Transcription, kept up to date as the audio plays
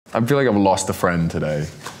I feel like I've lost a friend today.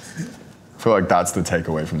 I feel like that's the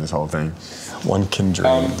takeaway from this whole thing. One can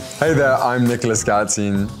dream. Hey there, I'm Nicholas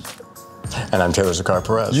Galitzine. And I'm Zakhar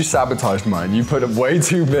Perez. You sabotaged mine. You put a way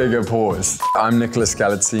too big a pause. I'm Nicholas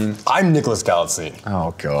Galitzine. I'm Nicholas Galitzine.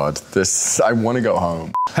 Oh God, I want to go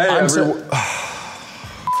home. Hey everyone.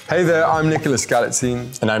 Hey there, I'm Nicholas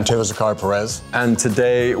Galitzine. And I'm Zakhar Perez. And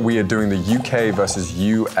today we are doing the UK versus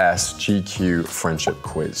US GQ friendship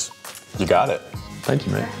quiz. You got it. Thank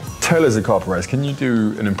you, mate. Zakhar Perez, can you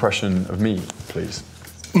do an impression of me, please?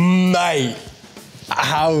 Mate,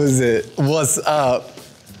 how is it? What's up?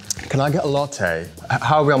 Can I get a latte?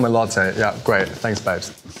 How are we on my latte? Yeah, great. Thanks,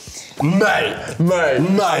 babes. Mate. Okay,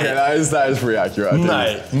 that is pretty accurate.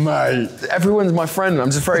 Mate. Everyone's my friend.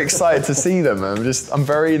 I'm just very excited to see them. I'm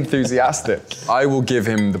very enthusiastic. I will give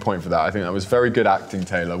him the point for that. I think that was very good acting,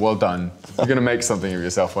 Taylor. Well done. You're gonna make something of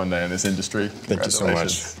yourself one day in this industry. Thank you so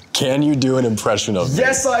much. Can you do an impression of me?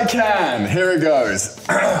 Yes, I can. Here it goes.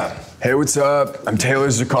 Hey, what's up? I'm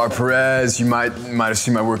Zakhar Perez. You might have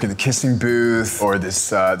seen my work in the Kissing Booth or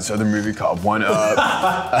this other movie called One Up.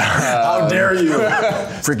 How dare you?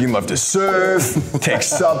 Freaking love to surf, take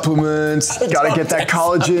supplements. Gotta get that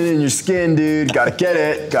collagen in your skin, dude. Gotta get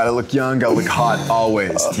it. Gotta look young, gotta look hot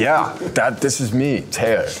always. Yeah, this is me,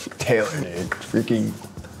 Taylor. Taylor, dude. Freaking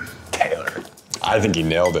Taylor. I think he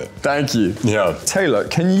nailed it. Thank you. Yeah. Taylor,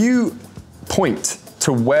 can you point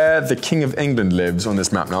to where the King of England lives on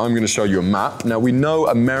this map? Now I'm going to show you a map. Now we know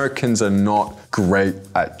Americans are not great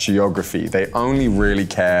at geography. They only really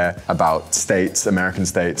care about states, American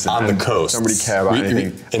states. On the coast. Don't really care about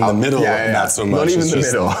anything. In the middle, not so much. Not even the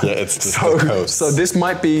middle. Yeah, it's just the coast. So this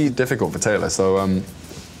might be difficult for Taylor. So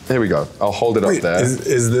here we go. I'll hold it up there.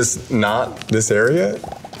 Is this not this area?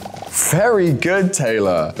 Very good,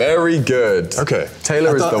 Taylor. Very good. Okay.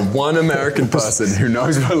 Taylor is the one American person who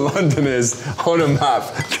knows where London is on a map.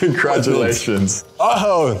 Congratulations.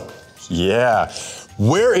 Oh, yeah.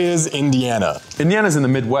 Where is Indiana? Indiana's in the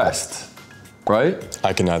Midwest, right?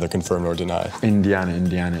 I can neither confirm nor deny.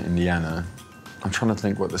 Indiana. I'm trying to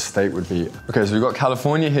think what the state would be. Okay, so we've got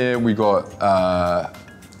California here, we got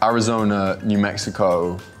Arizona, New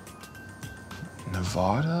Mexico,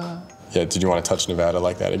 Nevada? Yeah, did you want to touch Nevada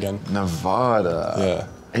like that again? Nevada.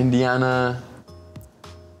 Yeah. Indiana.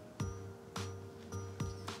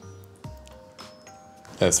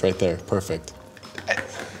 Yeah, it's right there. Perfect.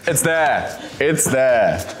 It's there. It's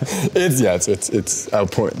there. I'll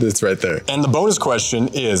point. It's right there. And the bonus question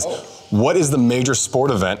is, what is the major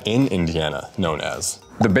sport event in Indiana known as?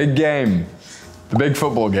 The big game. The big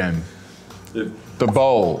football game. The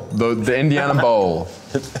bowl. The Indiana Bowl.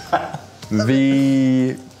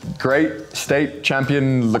 The great state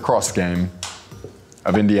champion lacrosse game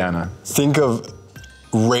of Indiana. Think of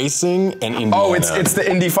racing and Indiana. Oh, it's the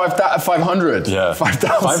Indy 500. Yeah.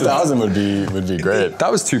 5,000. 5,000 would be great.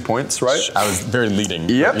 That was 2 points, right? I was very leading.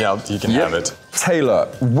 Yep. Yeah, you can have it. Taylor,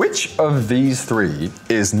 which of these three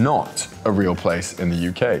is not a real place in the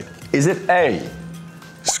UK? Is it A,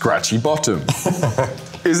 Scratchy Bottom?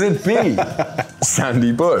 Is it B,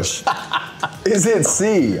 Sandy Bush? Is it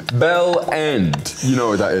C, Bell End? You know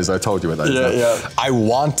what that is, I told you what that is. Yeah. I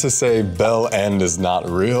want to say Bell End is not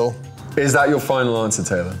real. Is that your final answer,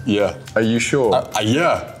 Taylor? Yeah. Are you sure?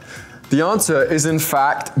 Yeah. The answer is in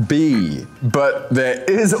fact B, but there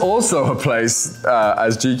is also a place,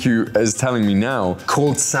 as GQ is telling me now,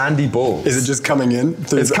 called Sandy Bulls. Is it just coming in?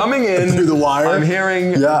 It's coming in through the wire? I'm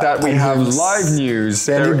hearing that we have live news.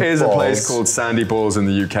 There is a place called Sandy Bulls in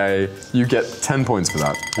the UK. You get 10 points for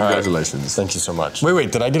that. Congratulations. Right. Thank you so much.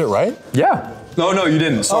 Wait, did I get it right? Yeah. No, you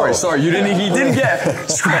didn't. Sorry. You didn't. He didn't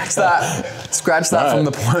get. Scratch that from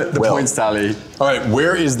the points tally. All right.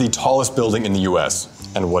 Where is the tallest building in the U.S.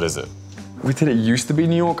 and what is it? Did it used to be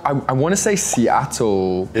New York? I want to say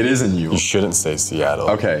Seattle. It is in New York. You shouldn't say Seattle.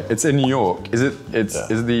 Okay, it's in New York. Is it?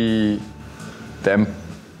 Is the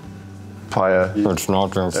Empire? It's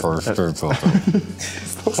not the first building.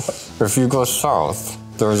 If you go south,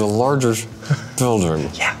 there's a larger building.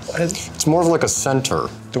 Yeah. What is it? It's more of like a center.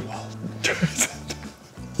 The World Trade Center.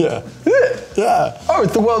 Yeah. Yeah. Oh,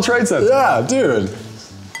 it's the World Trade Center. Yeah, dude.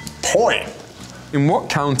 Point. In what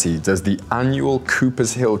county does the annual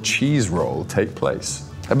Cooper's Hill Cheese Roll take place?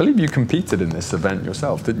 I believe you competed in this event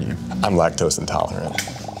yourself, didn't you? I'm lactose intolerant.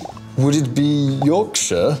 Would it be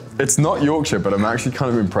Yorkshire? It's not Yorkshire, but I'm actually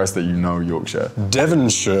kind of impressed that you know Yorkshire.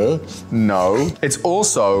 Devonshire? No. It's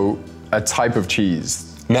also a type of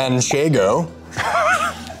cheese. Manchego?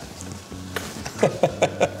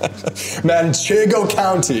 Manchego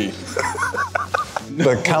County.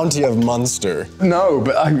 The county of Munster. No,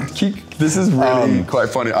 but this is really quite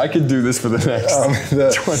funny. I could do this for the next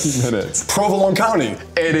 20 minutes. Provolone County.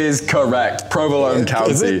 It is correct. Provolone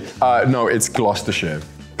County. Is it? No, it's Gloucestershire.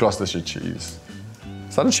 Gloucestershire cheese.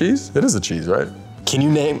 Is that a cheese? It is a cheese, right? Can you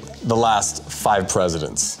name the last 5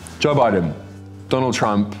 presidents? Joe Biden, Donald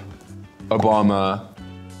Trump, Obama,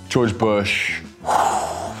 George Bush.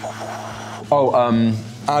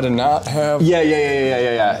 I did not have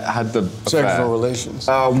Yeah. I had the sexual affair. relations.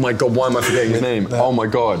 Oh my God, why am I forgetting his name? Oh my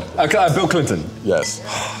God. Bill Clinton. Yes.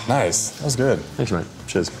 Nice. That was good. Thanks, mate.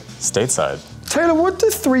 Cheers. Stateside. Taylor, what do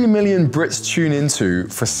 3 million Brits tune into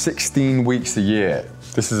for 16 weeks a year?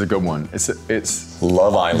 This is a good one. It's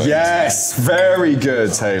Love Island. Yes, very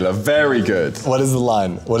good, Taylor, very good. What is the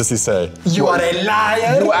line? What does he say? You are a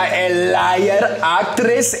liar. You are a liar,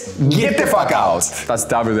 actress. Get the fuck out. That's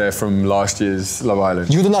Davide from last year's Love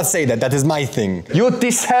Island. You do not say that. That is my thing. You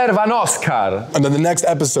deserve an Oscar. And then the next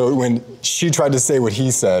episode when she tried to say what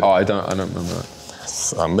he said. Oh, I don't remember that.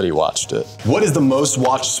 Somebody watched it. What is the most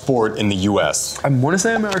watched sport in the US? I want to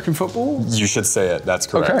say American football. You should say it. That's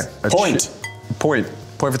correct. Okay. Point.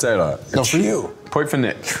 Point for Taylor. No, for you. Point for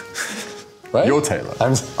Nick. Right? You're Taylor.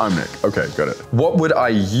 I'm Nick. Okay, got it. What would I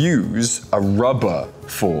use a rubber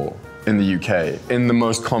for in the UK? In the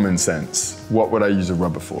most common sense, what would I use a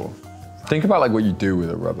rubber for? Think about like what you do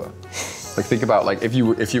with a rubber. Like think about like if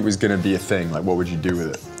it was gonna be a thing, like what would you do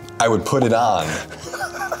with it? I would put it on.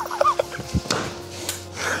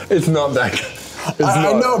 It's not that.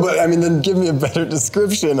 I know, but I mean, then give me a better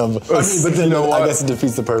description of. But then you know what? I guess it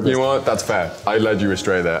defeats the purpose. You know what? That's fair. I led you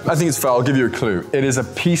astray there. I think it's fair. I'll give you a clue. It is a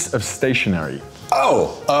piece of stationery.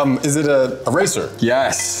 Oh, is it a eraser?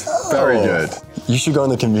 Yes. Very good. You should go in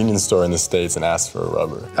the convenience store in the States and ask for a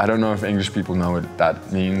rubber. I don't know if English people know what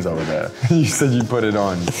that means over there. You said you put it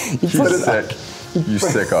on. You're sick. You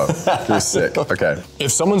sicko. You're sick. Okay.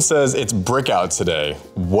 If someone says it's brick out today,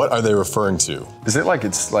 what are they referring to? Is it like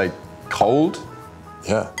it's like cold?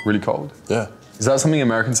 Yeah. Really cold? Yeah. Is that something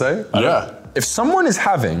Americans say? Yeah. If someone is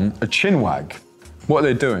having a chin wag, what are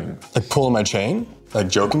they doing? Like pulling my chain? Like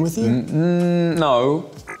joking with you? No,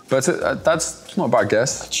 but that's not a bad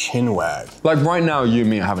guess. Chin wag. Like right now, you and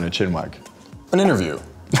me are having a chin wag. An interview.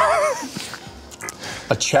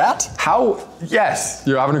 A chat? How? Yes,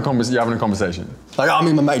 you're having a conversation. Like, I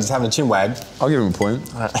mean, my mate just having a chin wag. I'll give him a point.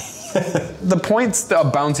 The points that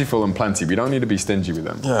are bountiful and plenty, we don't need to be stingy with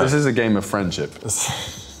them. Yeah. This is a game of friendship,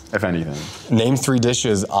 if anything. Name 3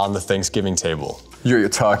 dishes on the Thanksgiving table. You got your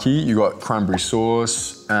turkey, you got cranberry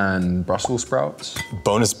sauce, and Brussels sprouts.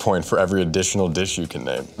 Bonus point for every additional dish you can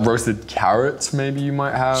name. Roasted carrots, maybe you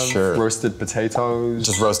might have. Sure. Roasted potatoes.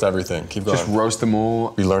 Just roast everything. Keep going. Just roast them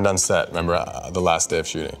all. We learned on set, remember the last day of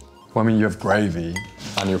shooting. Well, I mean, you have gravy.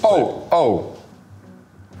 On your plate. Oh.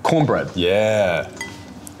 Cornbread. Yeah.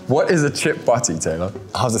 What is a chip butty, Taylor?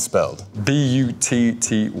 How's it spelled?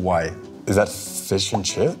 B-U-T-T-Y. Is that fish and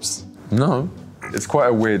chips? No. It's quite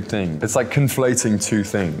a weird thing. It's like conflating 2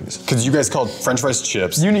 things. Because you guys called French fries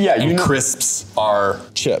chips, and crisps are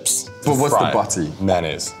chips. But what's Fried. the butty?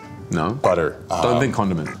 Mayonnaise. No. Butter. Don't think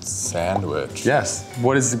condiment. Sandwich. Yes.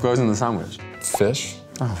 What goes in the sandwich? Fish.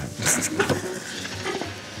 Oh.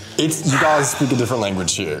 You guys speak a different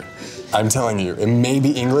language here. I'm telling you, it may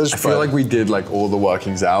be English, I feel like we did like all the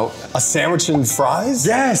workings out. A sandwich and fries?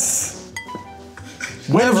 Yes!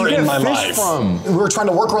 Never in my fish life. From? We were trying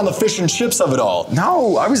to work around the fish and chips of it all.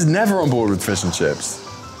 No, I was never on board with fish and chips.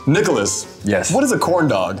 Nicholas. Yes. What is a corn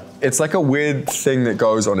dog? It's like a weird thing that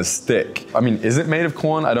goes on a stick. I mean, is it made of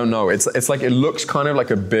corn? I don't know. It's like, it looks kind of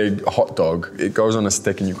like a big hot dog. It goes on a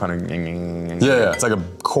stick and you kind of... Yeah, it's like a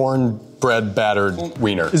cornbread battered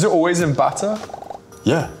wiener. Is it always in batter?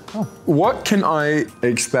 Yeah. Oh. What can I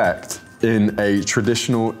expect in a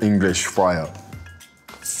traditional English fry-up?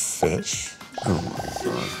 Fish. Oh my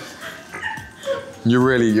God.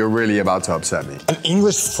 You're really about to upset me. An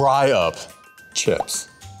English fry-up. Chips.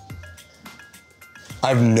 I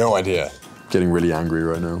have no idea. Getting really angry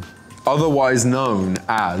right now. Otherwise known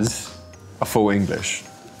as a full English.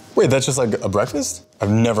 Wait, that's just like a breakfast? I've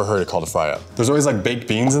never heard it called a fry-up. There's always like baked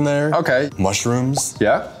beans in there. Okay. Mushrooms.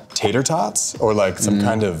 Yeah? Tater tots? Or like some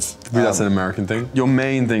kind of... Maybe that's an American thing. Your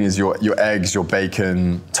main thing is your eggs, your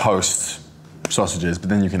bacon, toast, sausages, but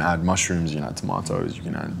then you can add mushrooms, you can add tomatoes, you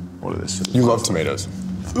can add all of this. You love tomatoes.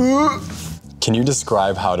 Can you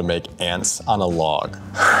describe how to make ants on a log?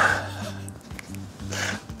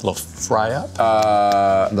 Little fry up?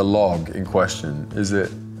 The log in question, is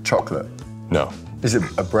it chocolate? No. Is it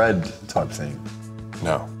a bread type thing?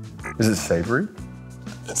 No. Is it savory?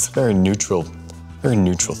 It's a very neutral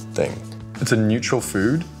thing. It's a neutral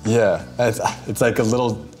food? Yeah, it's like a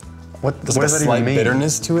little There's What like does a that slight even mean?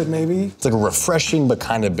 bitterness to it, maybe. It's like refreshing, but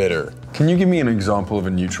kind of bitter. Can you give me an example of a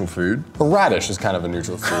neutral food? A radish is kind of a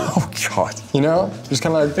neutral food. Oh God. You know? Just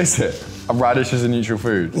kind of like, Is it? A radish is a neutral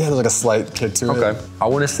food. yeah, there's like a slight kick to it. Okay. I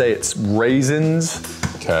want to say it's raisins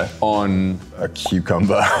Okay. on a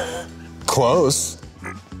cucumber. Close.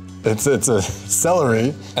 It's a celery,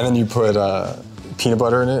 and then you put peanut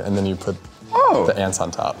butter in it, and then you put the ants on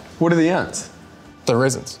top. What are the ants? They're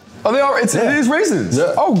raisins. Oh, they are. It is raisins.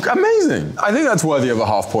 Yeah. Oh, amazing. I think that's worthy of a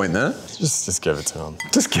half point there. Just give it to him.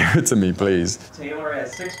 Just give it to me, please. Taylor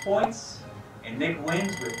has 6 points, and Nick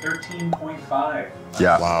wins with 13.5.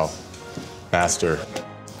 Yeah. Wow. Master.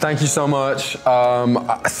 Thank you so much.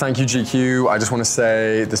 Thank you, GQ. I just want to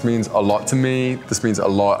say this means a lot to me. This means a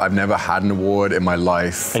lot. I've never had an award in my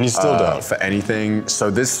life. And you still don't. For anything.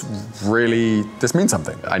 So this means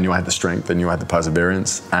something. I knew I had the strength. I knew I had the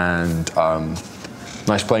perseverance. And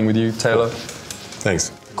nice playing with you, Taylor. Thanks.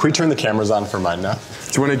 Can we turn the cameras on for mine now?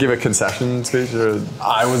 Do you want to give a concession speech? Or?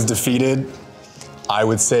 I was defeated. I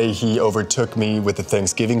would say he overtook me with the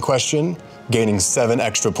Thanksgiving question, gaining 7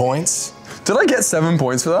 extra points. Did I get 7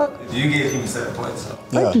 points for that? You gave him 7 points.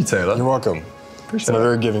 Thank you, Taylor. You're welcome. Appreciate I'm a it.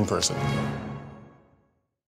 very giving person.